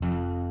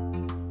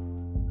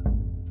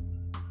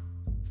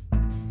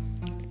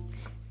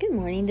Good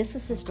morning, this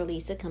is Sister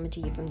Lisa coming to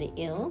you from the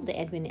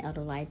Edwin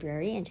Elder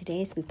Library, and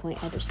today as we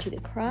point others to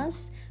the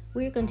cross,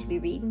 we're going to be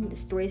reading the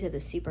stories of the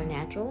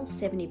supernatural,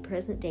 70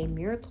 present-day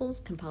miracles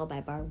compiled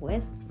by Barbara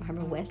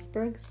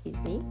Westberg,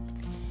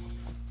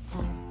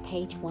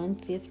 page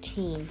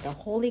 115, the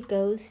Holy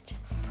Ghost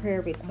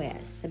Prayer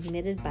Request,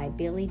 submitted by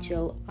Billy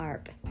Joe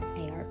Arp,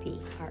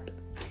 Arp.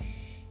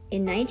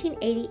 In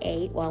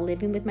 1988, while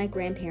living with my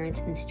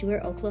grandparents in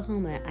Stewart,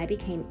 Oklahoma, I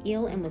became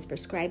ill and was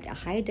prescribed a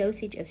high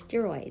dosage of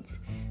steroids.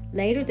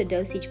 Later, the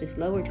dosage was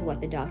lowered to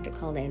what the doctor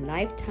called a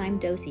lifetime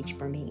dosage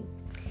for me.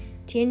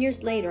 10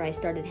 years later, I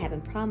started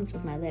having problems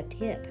with my left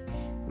hip.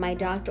 My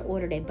doctor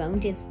ordered a bone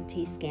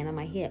density scan on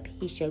my hip.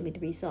 He showed me the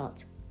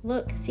results.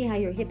 Look, see how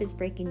your hip is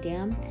breaking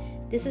down?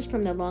 This is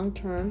from the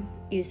long-term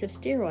use of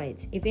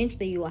steroids.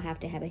 Eventually, you will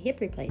have to have a hip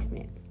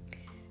replacement.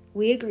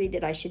 We agreed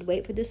that I should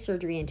wait for the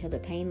surgery until the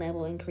pain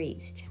level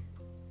increased.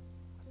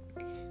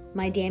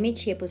 My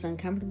damaged hip was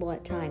uncomfortable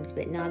at times,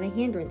 but not a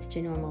hindrance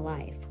to normal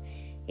life.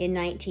 In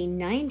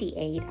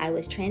 1998, I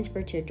was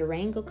transferred to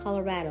Durango,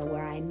 Colorado,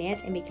 where I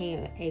met and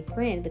became a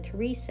friend with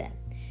Teresa.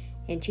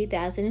 In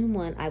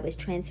 2001, I was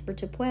transferred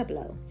to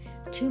Pueblo.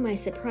 To my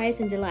surprise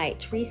and delight,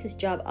 Teresa's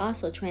job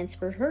also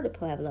transferred her to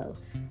Pueblo.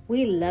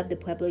 We loved the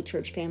Pueblo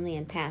church family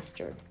and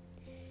pastor.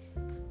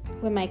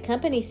 When my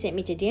company sent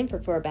me to Denver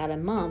for about a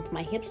month,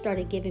 my hip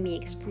started giving me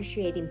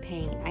excruciating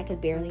pain. I could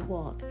barely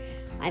walk.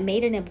 I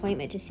made an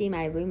appointment to see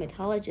my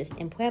rheumatologist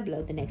in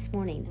Pueblo the next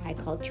morning. I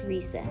called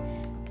Teresa.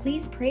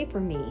 Please pray for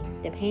me.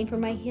 The pain from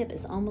my hip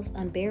is almost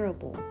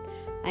unbearable.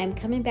 I am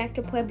coming back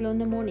to Pueblo in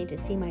the morning to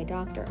see my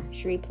doctor.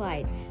 She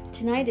replied,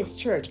 Tonight is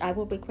church. I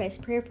will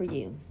request prayer for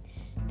you.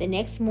 The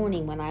next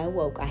morning when I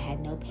awoke, I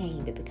had no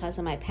pain, but because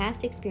of my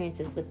past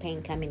experiences with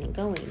pain coming and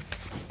going,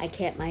 I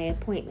kept my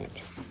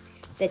appointment.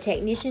 The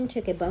technician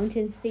took a bone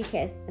density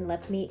test and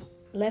left me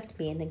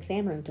in the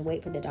exam room to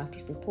wait for the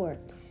doctor's report.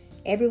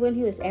 Everyone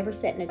who has ever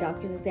sat in a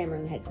doctor's exam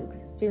room has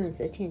experienced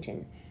the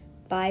tension.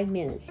 5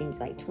 minutes seems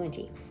like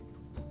 20.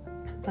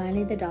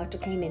 Finally, the doctor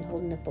came in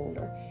holding a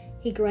folder.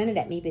 He grunted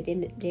at me but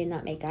did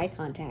not make eye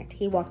contact.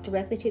 He walked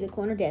directly to the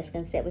corner desk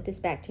and sat with his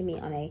back to me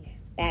on a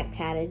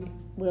back-padded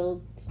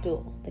wheeled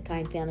stool, the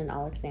kind found in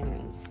all exam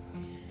rooms.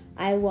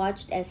 I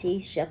watched as he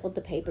shuffled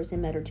the papers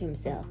and muttered to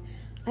himself,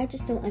 I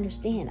just don't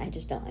understand.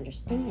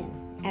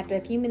 After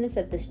a few minutes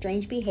of this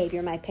strange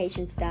behavior, my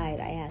patience died.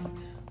 I asked,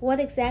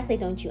 What exactly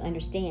don't you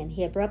understand?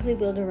 He abruptly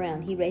wheeled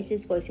around. He raised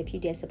his voice a few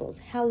decibels.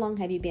 How long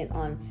have you been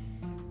on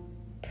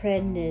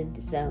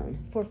prednisone?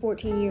 For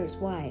 14 years.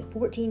 Why?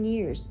 14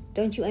 years.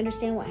 Don't you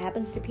understand what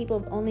happens to people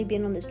who've only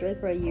been on this drug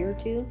for a year or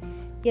two?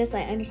 Yes,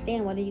 I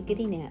understand. What are you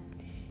getting at?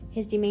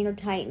 His demeanor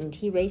tightened.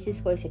 He raised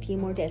his voice a few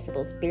more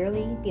decibels,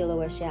 barely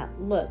below a shout.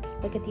 Look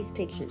at these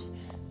pictures.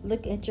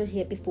 Look at your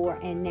hip before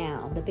and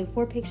now. The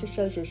before picture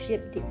shows your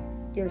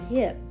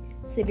hip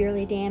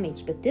severely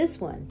damaged, but this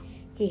one,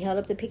 he held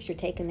up the picture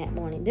taken that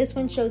morning. This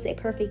one shows a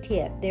perfect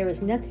hip. There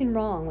is nothing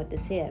wrong with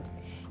this hip.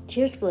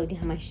 Tears flowed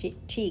down my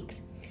cheeks.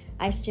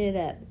 I stood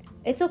up.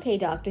 It's okay,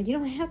 doctor. You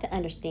don't have to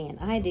understand.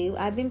 I do.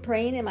 I've been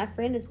praying and my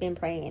friend has been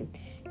praying.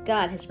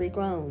 God has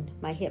regrown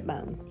my hip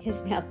bone.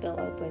 His mouth fell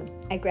open.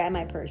 I grabbed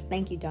my purse.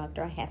 Thank you,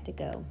 doctor. I have to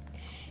go.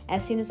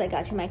 As soon as I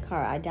got to my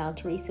car, I dialed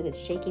Teresa with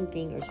shaking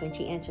fingers. When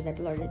she answered, I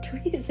blurted,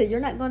 Teresa, you're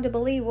not going to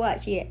believe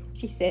what? She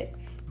says,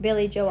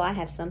 Billy Joe, I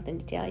have something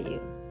to tell you.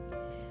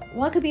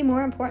 What could be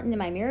more important than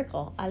my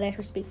miracle? I let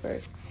her speak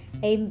first.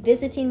 A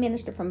visiting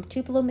minister from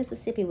Tupelo,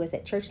 Mississippi was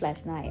at church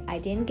last night. I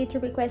didn't get to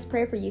request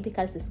prayer for you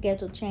because the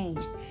schedule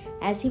changed.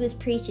 As he was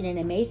preaching, an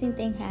amazing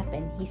thing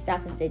happened. He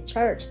stopped and said,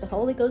 Church, the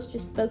Holy Ghost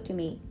just spoke to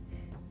me.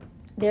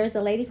 There is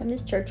a lady from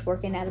this church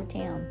working out of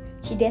town.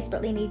 She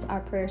desperately needs our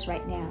prayers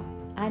right now.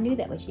 I knew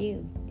that was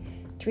you.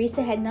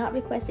 Teresa had not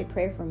requested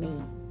prayer for me,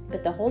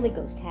 but the Holy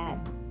Ghost had.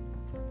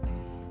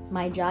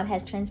 My job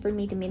has transferred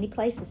me to many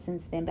places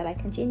since then, but I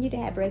continue to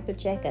have regular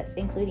checkups,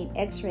 including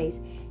x-rays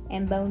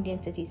and bone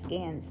density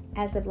scans.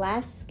 As of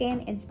last scan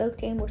in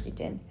Spokane,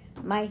 Washington,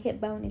 my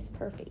hip bone is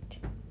perfect.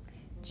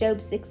 Job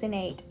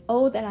 6:8.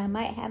 Oh, that I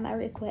might have my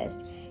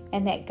request,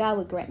 and that God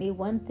would grant me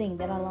one thing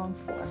that I long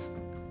for.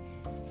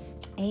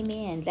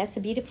 Amen. That's a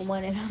beautiful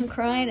one, and I'm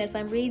crying as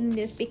I'm reading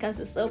this because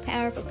it's so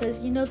powerful,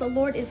 because the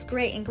Lord is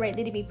great and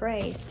greatly to be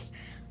praised.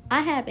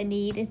 I have a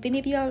need, and if any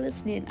of you are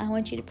listening, I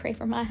want you to pray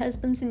for my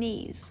husband's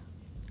knees.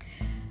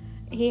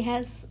 He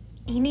needs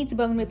he needs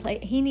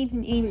a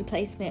knee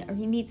replacement, or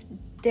he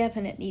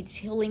definitely needs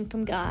healing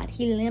from God.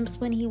 He limps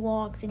when he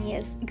walks, and he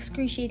has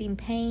excruciating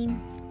pain,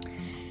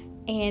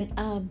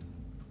 and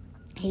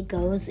he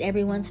goes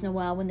every once in a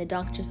while when the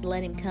doctors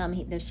let him come.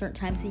 There's certain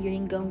times that you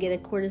can go and get a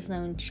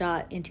cortisone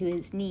shot into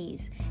his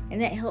knees,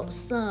 and that helps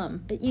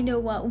some. But you know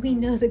what? We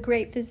know the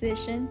great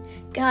physician.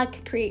 God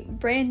could create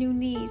brand new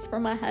knees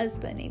for my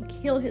husband and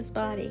heal his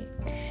body.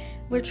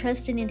 We're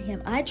trusting in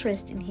him. I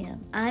trust in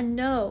him. I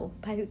know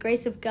by the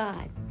grace of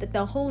God that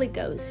the Holy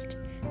Ghost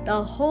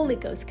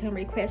can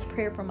request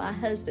prayer for my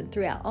husband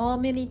throughout all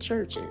many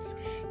churches,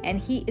 and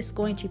he is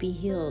going to be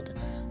healed.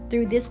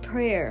 Through this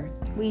prayer,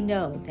 we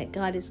know that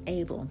God is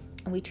able,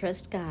 and we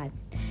trust God.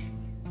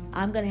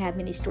 I'm going to have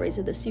many stories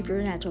of the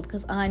supernatural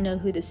because I know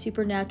who the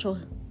supernatural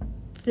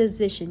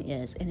physician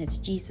is, and it's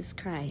Jesus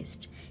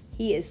Christ.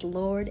 He is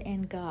Lord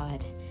and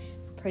God.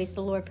 Praise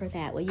the Lord for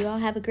that. Well, you all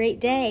have a great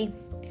day.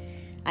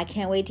 I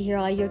can't wait to hear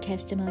all your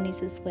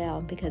testimonies as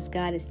well, because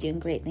God is doing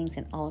great things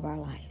in all of our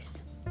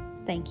lives.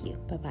 Thank you.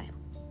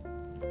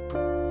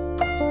 Bye-bye.